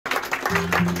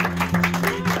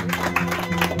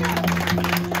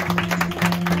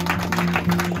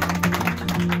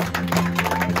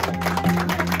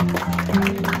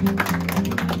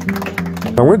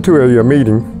I went to a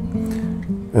meeting,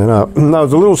 and I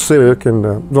was a little sick, and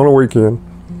it was on a weekend,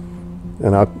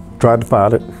 and I tried to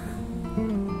fight it.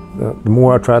 The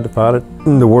more I tried to fight it,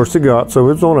 the worse it got. So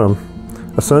it was on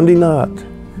a Sunday night.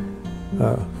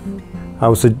 I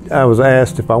was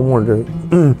asked if I wanted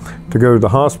to go to the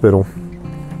hospital,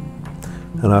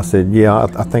 and I said, yeah,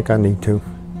 I think I need to.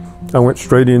 I went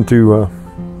straight into an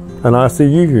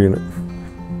ICU unit.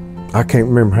 I can't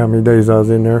remember how many days I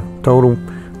was in there total.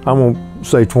 I won't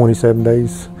say 27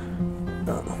 days.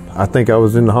 I think I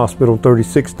was in the hospital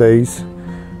 36 days.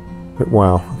 But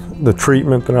wow, the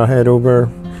treatment that I had over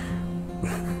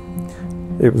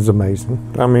there, it was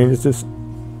amazing. I mean, it's just,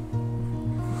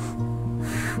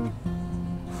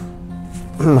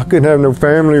 I couldn't have no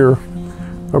family or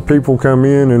people come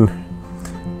in, and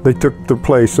they took the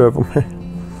place of them.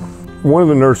 One of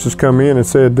the nurses come in and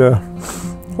said,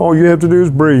 all you have to do is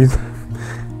breathe,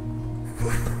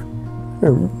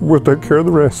 and we'll take care of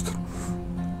the rest.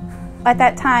 At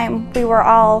that time, we were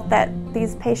all that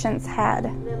these patients had.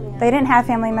 They didn't have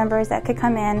family members that could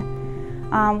come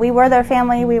in. We were their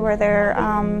family, we were their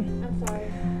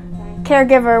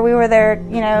caregiver, we were their,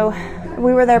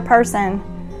 we were their person.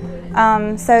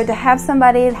 So to have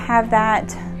somebody have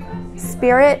that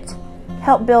spirit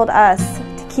help build us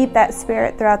to keep that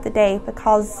spirit throughout the day,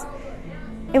 because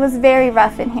it was very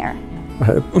rough in here. I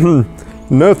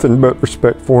have nothing but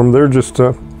respect for them. They're just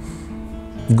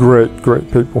great,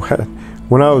 great people.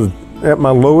 When I was at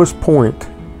my lowest point,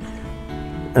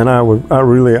 and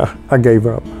I gave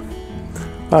up.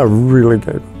 I really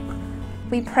gave up.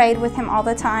 We prayed with him all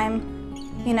the time,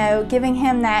 giving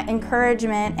him that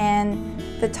encouragement and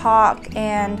the talk,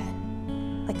 and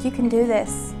like, you can do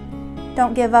this.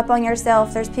 Don't give up on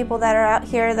yourself. There's people that are out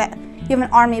here that you have an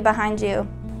army behind you.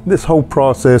 This whole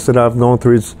process that I've gone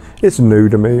through, it's new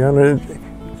to me,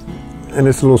 and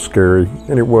it's a little scary,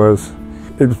 and it was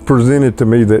presented to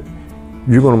me that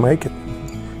you're going to make it.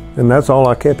 And that's all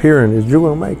I kept hearing is, you're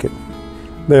going to make it.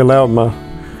 They allowed my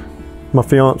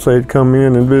fiance to come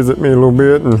in and visit me a little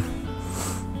bit, and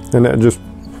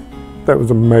that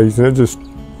was amazing. It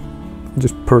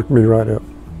just perked me right up.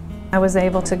 I was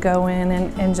able to go in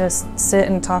and just sit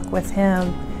and talk with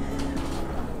him.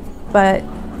 But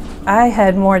I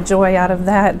had more joy out of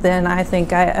that than I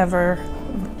think I ever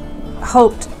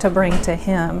hoped to bring to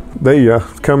him. They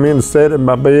come in and sat in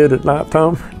my bed at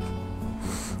nighttime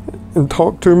and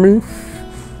talk to me.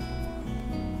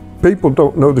 People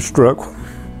don't know the struggle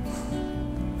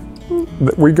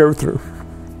that we go through.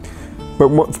 But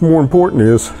what's more important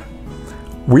is,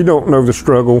 we don't know the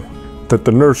struggle that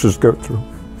the nurses go through.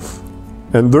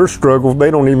 And their struggle, they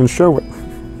don't even show it.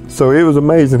 So it was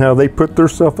amazing how they put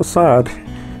themselves aside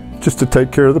just to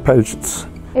take care of the patients.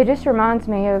 It just reminds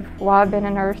me of why I've been a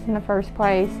nurse in the first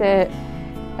place. It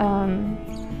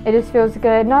just feels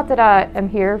good. Not that I am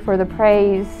here for the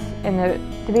praise and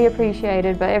to be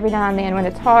appreciated, but every now and then when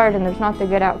it's hard and there's not the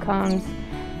good outcomes,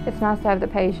 it's nice to have the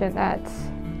patient that's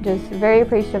just very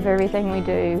appreciative of everything we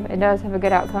do. It does have a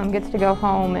good outcome, gets to go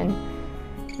home, and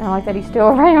I like that he's still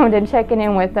around and checking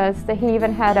in with us. That he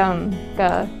even had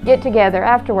a get-together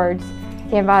afterwards.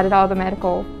 He invited all the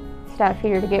medical staff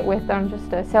here to get with them just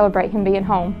to celebrate him being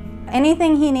home.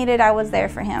 Anything he needed, I was there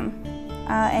for him.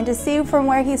 And to see from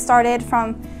where he started,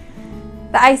 from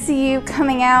the ICU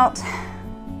coming out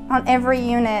on every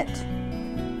unit,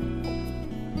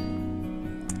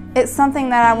 it's something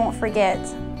that I won't forget.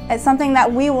 It's something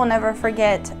that we will never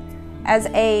forget as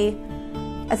a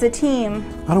team.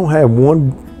 I don't have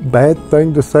one bad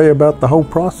thing to say about the whole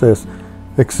process,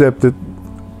 except that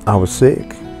I was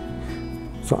sick.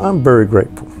 So I'm very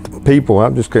grateful. The people, I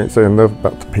just can't say enough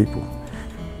about the people.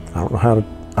 I don't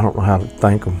know how to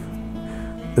thank them.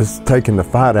 It's taken the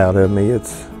fight out of me.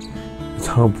 It's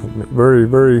humbled me. Very,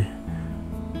 very.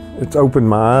 It's opened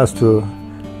my eyes to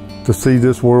see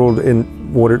this world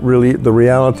in what it really, the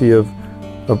reality of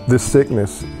this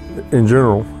sickness in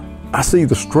general. I see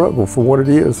the struggle for what it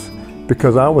is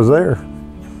because I was there,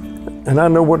 and I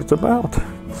know what it's about.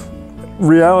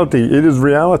 Reality, it is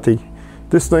reality.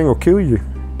 This thing will kill you.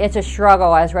 It's a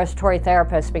struggle as respiratory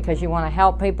therapists because you want to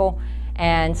help people,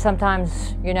 and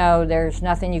sometimes, there's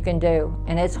nothing you can do,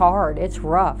 and it's hard, it's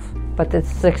rough. But the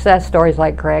success stories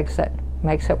like Greg's that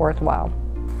makes it worthwhile.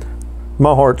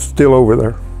 My heart's still over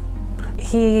there.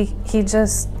 He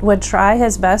just would try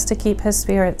his best to keep his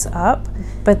spirits up,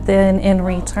 but then in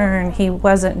return, he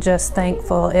wasn't just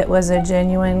thankful. It was a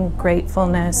genuine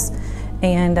gratefulness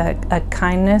and a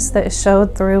kindness that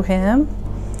showed through him.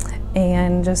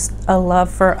 and just a love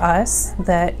for us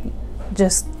that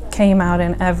just came out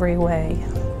in every way.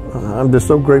 I'm just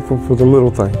so grateful for the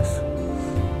little things.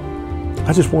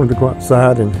 I just wanted to go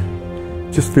outside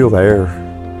and just feel the air.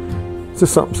 It's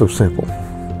just something so simple.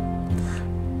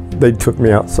 They took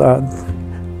me outside,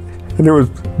 and it was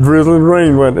drizzling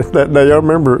rain that day. I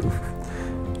remember it,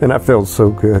 and I felt so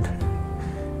good.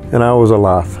 And I was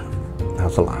alive. I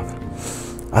was alive.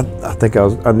 I think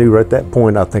I knew right at that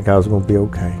point, I think I was going to be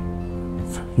okay.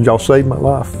 Y'all saved my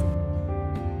life.